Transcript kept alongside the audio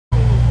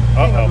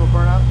Uh-oh.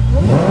 Burnout.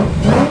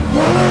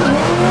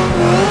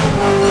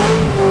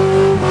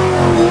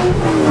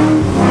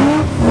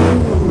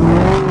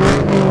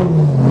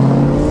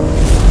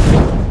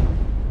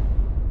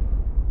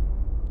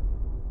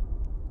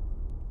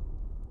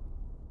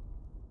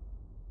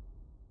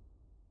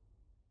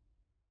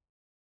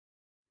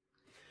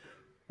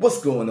 What's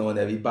going on,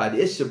 everybody?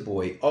 It's your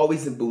boy,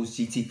 Always in Boost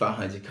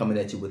GT500, coming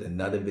at you with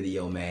another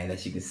video, man.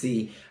 As you can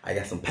see, I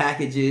got some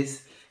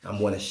packages I'm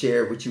going to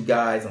share with you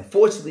guys.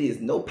 Unfortunately, there's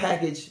no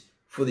package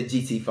for the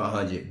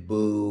GT500.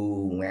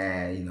 Boo,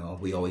 man. You know,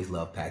 we always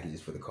love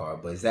packages for the car,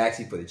 but it's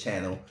actually for the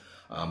channel.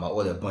 I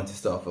ordered a bunch of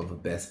stuff over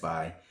Best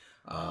Buy.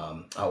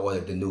 I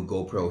ordered the new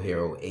GoPro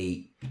Hero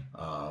 8.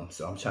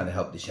 So I'm trying to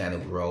help the channel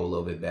grow a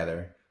little bit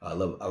better. A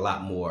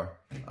lot more,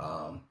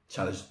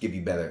 trying to just give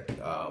you better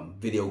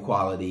video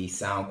quality,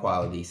 sound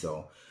quality.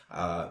 So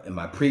in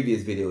my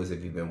previous videos,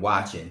 if you've been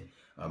watching,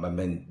 I've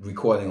been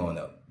recording on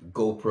a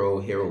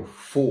GoPro Hero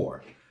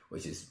 4,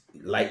 which is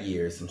light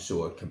years, I'm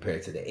sure,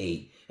 compared to the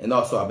 8. And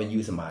also I've been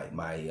using my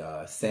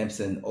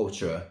Samsung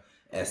Ultra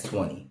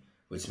S20,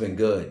 which has been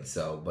good.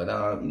 So, but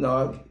you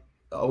know,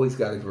 I always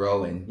got to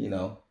grow and, you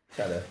know,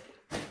 try to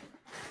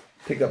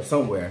pick up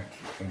somewhere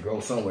and grow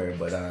somewhere.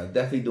 But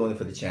definitely doing it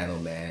for the channel,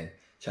 man.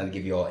 Trying to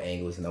give you all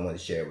angles, and I want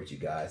to share it with you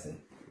guys and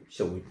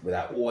show what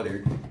I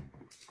ordered.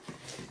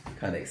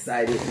 Kind of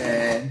excited,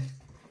 man.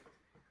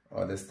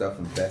 All this stuff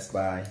from Best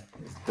Buy.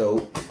 It's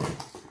dope.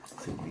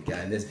 See what we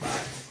got in this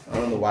box. I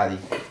don't know why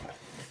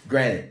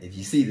granted, if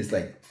you see this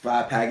like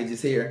 5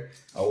 packages here,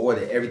 I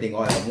ordered everything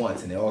all at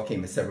once and they all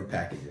came in separate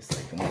packages.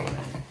 Like, come on, man.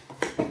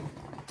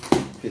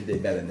 Could do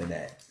better than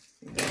that.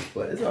 You know?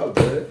 But it's all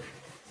good.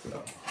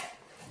 So,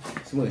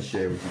 just want to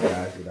share with you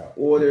guys what I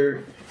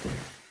ordered.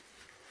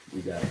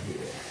 We got here.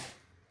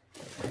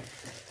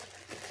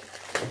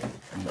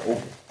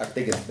 I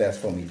think it's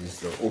best for me just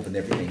to open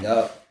everything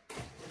up.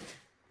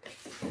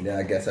 And then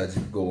I guess I'll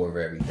just go over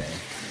everything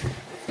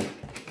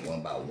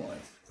one by one.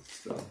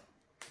 So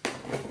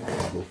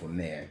I'll go from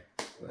there.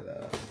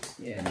 But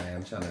yeah, man,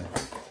 I'm trying to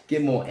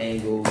get more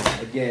angles.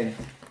 Again,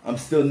 I'm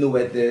still new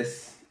at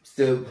this.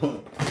 Still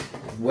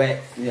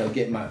wet, you know,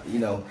 get my, you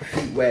know,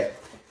 feet wet.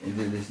 And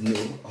then this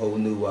whole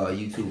new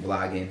YouTube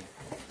vlogging.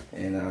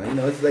 And, you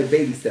know, it's like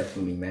baby steps for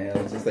me, man.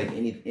 It's just like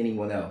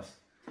anyone else.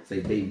 It's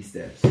like baby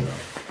steps. So,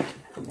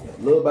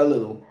 little by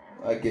little,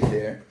 I get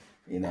there.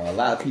 You know, a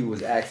lot of people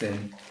was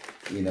asking,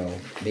 you know,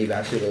 maybe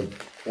I should have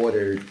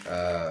ordered,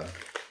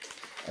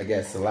 I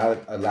guess a lot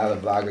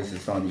of vloggers are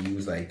starting to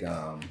use like,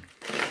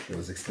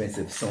 those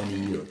expensive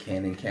Sony or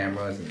Canon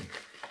cameras. And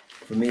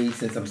for me,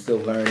 since I'm still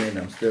learning,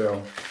 I'm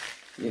still,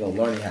 you know,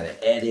 learning how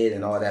to edit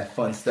and all that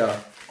fun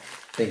stuff.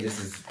 I think this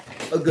is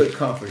a good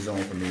comfort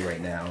zone for me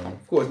right now. And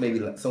of course, maybe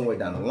somewhere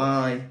down the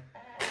line,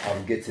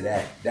 I'll get to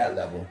that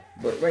level.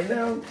 But right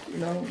now, you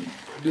know,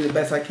 do the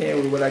best I can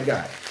with what I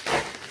got.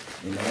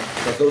 You know,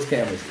 because those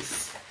cameras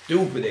are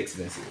stupid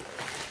expensive.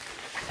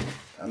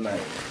 I'm not,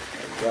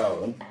 like,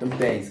 yo, them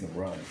things can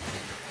run.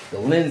 The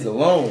lens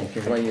alone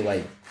can run you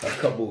like a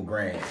couple of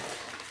grand.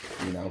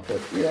 You know,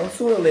 but, you know,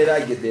 sooner or later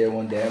I get there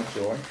one day, I'm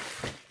sure.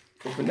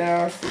 But for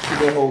now, I'm still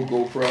the whole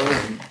GoPro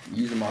and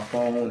using my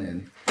phone,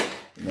 and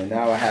you know,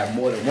 now I have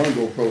more than one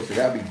GoPro, so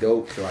that'd be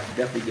dope. So I can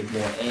definitely get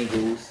more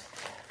angles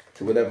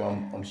to whatever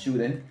I'm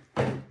shooting.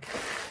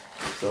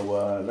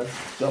 So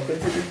let's jump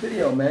into this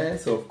video, man.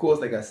 So of course,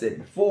 like I said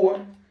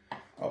before,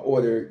 I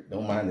ordered,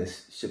 don't mind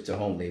this ship to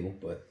home label,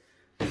 but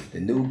the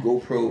new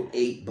GoPro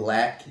 8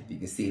 Black, if you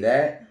can see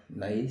that,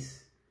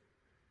 nice.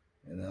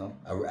 You know,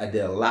 I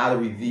did a lot of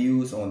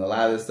reviews on a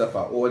lot of the stuff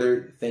I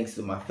ordered, thanks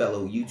to my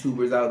fellow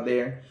YouTubers out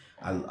there.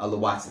 I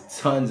watched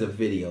tons of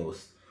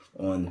videos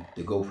on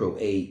the GoPro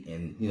 8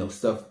 and, you know,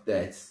 stuff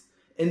that's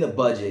in the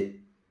budget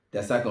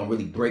that's not gonna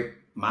really break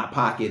my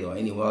pocket or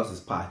anyone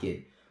else's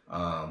pocket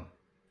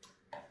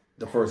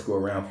the first go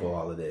around for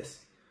all of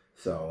this.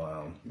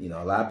 So you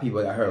know, a lot of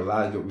people, I heard a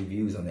lot of good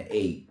reviews on the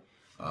 8.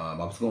 I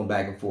was going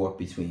back and forth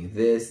between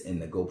this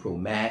and the GoPro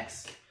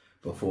Max,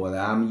 but for what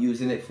I'm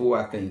using it for,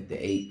 I think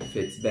the 8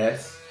 fits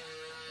best,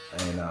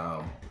 and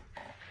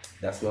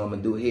that's what I'm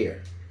gonna do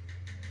here.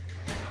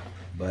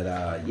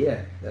 But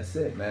yeah, that's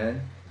it,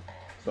 man.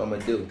 That's what I'm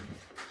gonna do.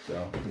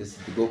 So this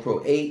is the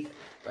GoPro 8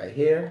 right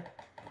here.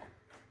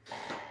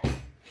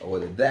 I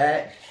ordered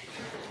that.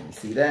 You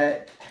see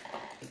that?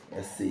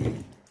 Let's see.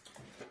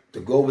 To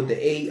go with the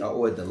 8, I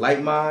ordered the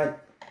light mod,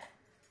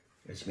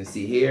 as you can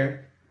see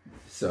here.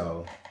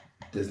 So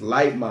this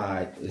light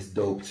mod is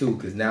dope too,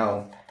 because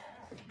now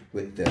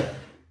with the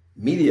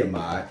media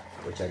mod,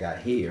 which I got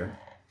here.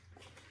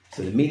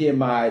 So the media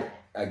mod,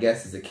 I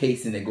guess, is a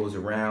casing that goes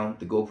around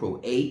the GoPro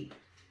 8.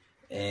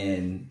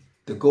 And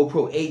the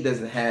GoPro 8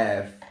 doesn't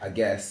have, I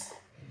guess,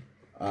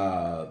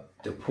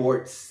 the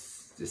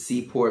ports, the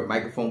C port,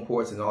 microphone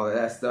ports, and all of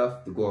that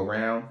stuff to go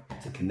around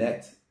to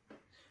connect.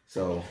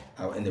 So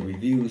in the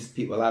reviews,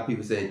 a lot of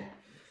people said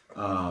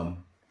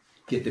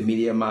get the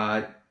media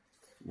mod,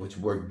 which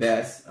worked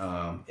best.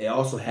 It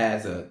also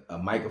has a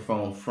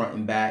microphone front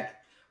and back,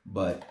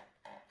 but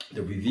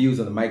the reviews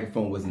on the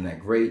microphone wasn't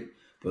that great.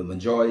 But the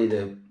majority of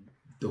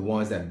the the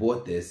ones that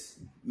bought this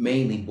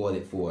mainly bought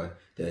it for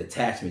the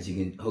attachments.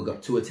 You can hook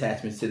up 2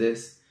 attachments to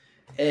this,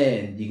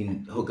 and you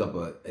can hook up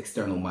an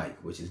external mic,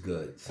 which is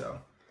good. So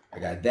I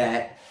got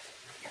that.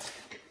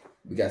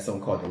 We got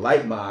something called the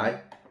light mod.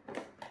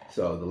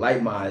 So the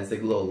light mod is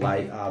like a little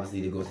light,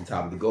 obviously, that goes on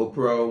top of the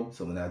GoPro.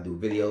 So when I do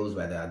videos,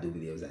 whether I do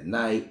videos at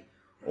night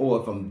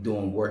or if I'm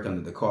doing work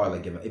under the car,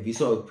 like if you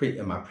saw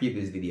in my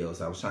previous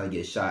videos, I was trying to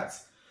get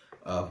shots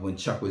of when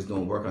Chuck was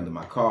doing work under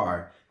my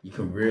car. You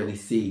can really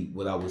see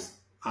what I was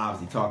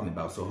obviously talking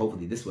about. So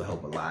hopefully this will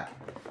help a lot.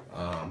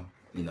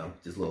 You know,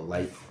 just a little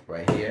light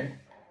right here.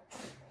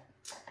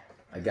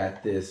 I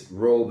got this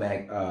Rode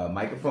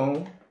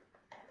microphone.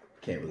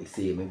 Can't really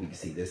see it. Maybe you can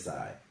see this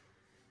side.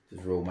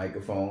 This Rode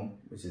microphone,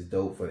 which is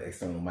dope for the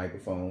external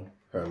microphone.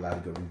 Heard a lot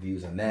of good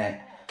reviews on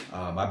that.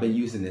 I've been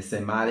using the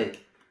Cinematic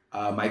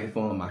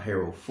microphone on my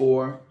Hero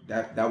 4.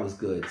 That was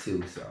good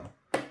too. So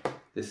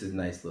this is a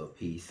nice little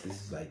piece.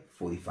 This is like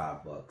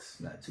 45 bucks.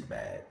 Not too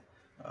bad.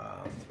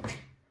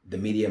 The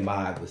media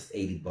mod was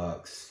 80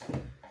 bucks.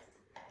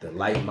 The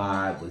light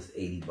mod was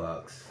 80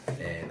 bucks.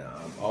 And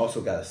I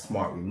also got a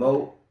smart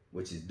remote,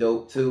 which is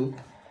dope too.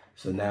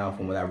 So now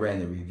from what I read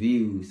in the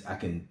reviews, I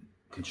can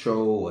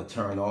control or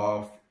turn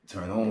off,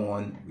 turn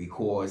on,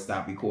 record,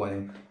 stop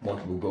recording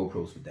multiple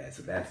GoPros with that.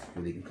 So that's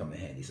really can come in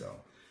handy. So,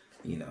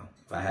 you know,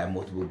 if I have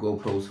multiple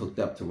GoPros hooked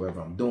up to wherever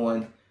I'm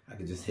doing, I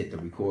can just hit the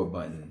record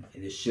button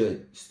and it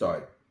should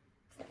start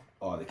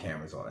all the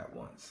cameras all at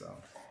once. So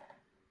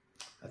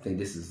I think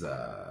this is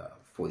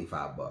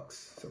 45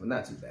 bucks. So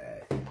not too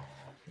bad,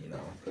 you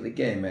know. But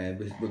again, man,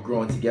 we're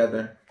growing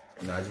together.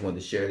 You know, I just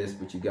wanted to share this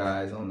with you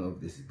guys. I don't know if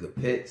this is good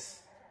pics,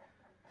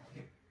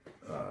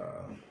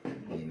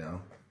 you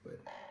know, but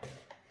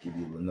give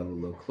you another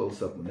little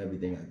close up on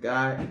everything I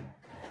got.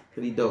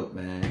 Pretty dope,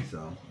 man. So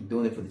I'm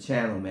doing it for the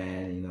channel,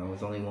 man. You know,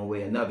 it's only one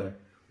way or another.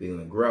 We're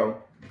gonna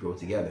grow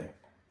together,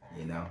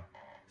 you know.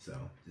 So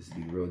this will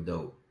be real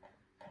dope.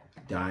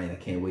 Dying, I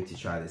can't wait to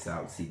try this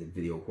out, see the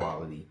video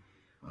quality.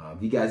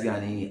 If you guys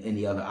got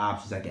any other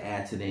options I can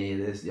add to any of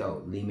this,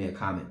 yo, leave me a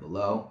comment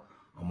below.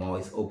 I'm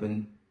always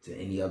open to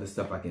any other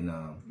stuff I can,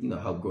 you know,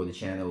 help grow the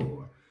channel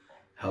or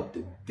help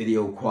the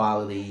video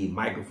quality,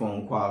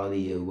 microphone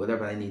quality, or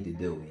whatever I need to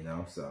do, you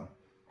know. So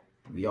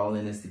we all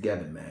in this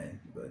together, man.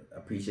 But I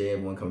appreciate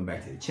everyone coming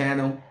back to the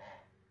channel.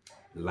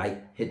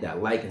 Hit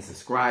that like and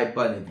subscribe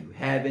button if you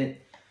haven't.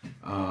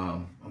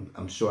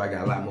 I'm sure I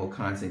got a lot more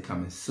content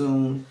coming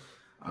soon.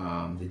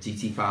 The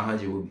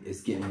GT500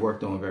 is getting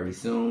worked on very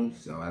soon,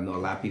 so I know a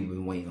lot of people have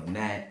been waiting on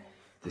that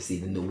to see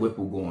the new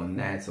Whipple go on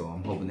that, so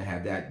I'm hoping to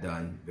have that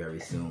done very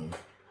soon.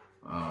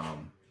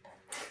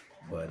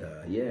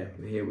 Yeah,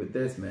 we're here with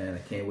this, man.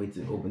 I can't wait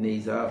to open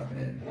these up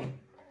and,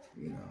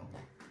 you know,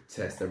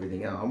 test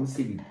everything out. I'm gonna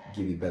see if we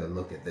give you a better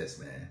look at this,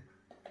 man,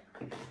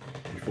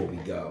 before we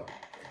go,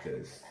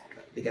 because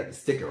they got the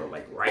sticker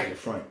like right in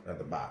front of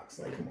the box.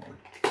 Like, come on,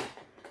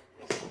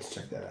 so let's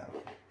check that out.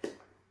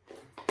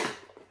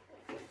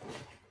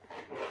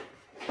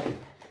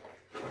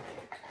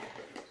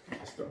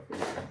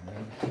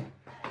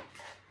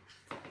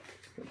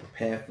 The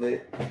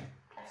pamphlet.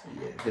 So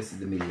yeah, this is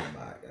the media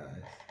mod,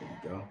 guys. There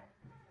you go.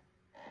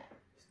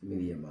 It's the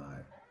media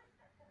mod.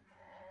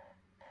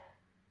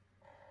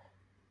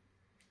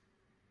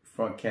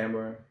 Front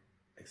camera,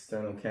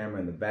 external camera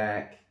in the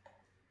back,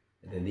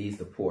 and then these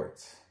the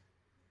ports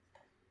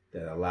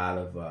that a lot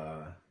of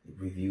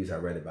reviews I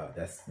read about.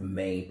 That's the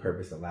main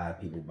purpose a lot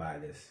of people buy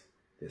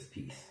this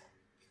piece.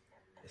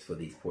 It's for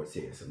these ports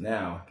here. So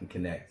now I can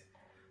connect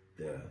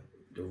the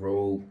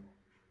Rode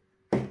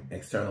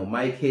external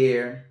mic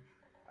here.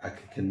 I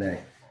can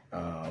connect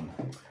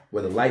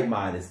where the light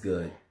mod is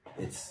good.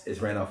 It's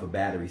ran off a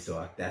battery,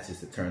 so that's just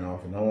to turn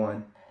off and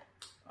on.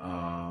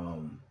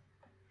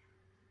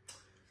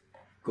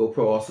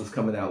 GoPro also is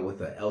coming out with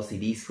an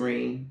LCD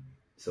screen,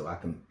 so I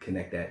can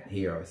connect that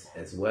here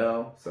as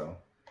well. So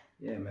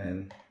yeah,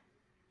 man,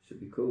 should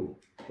be cool.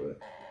 But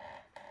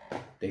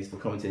thanks for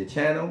coming to the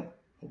channel.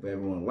 Hope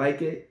everyone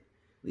like it.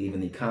 Leave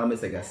any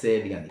comments, like I said,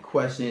 if you got any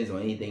questions or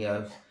anything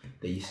else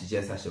that you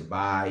suggest I should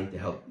buy to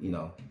help, you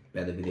know,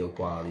 better video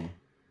quality,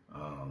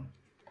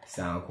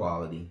 sound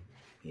quality,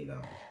 you know.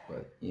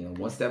 But, you know,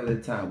 one step at a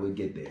time, we'll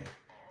get there.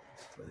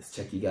 But let's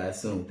check you guys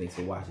soon. Thanks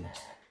for watching.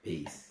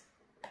 Peace.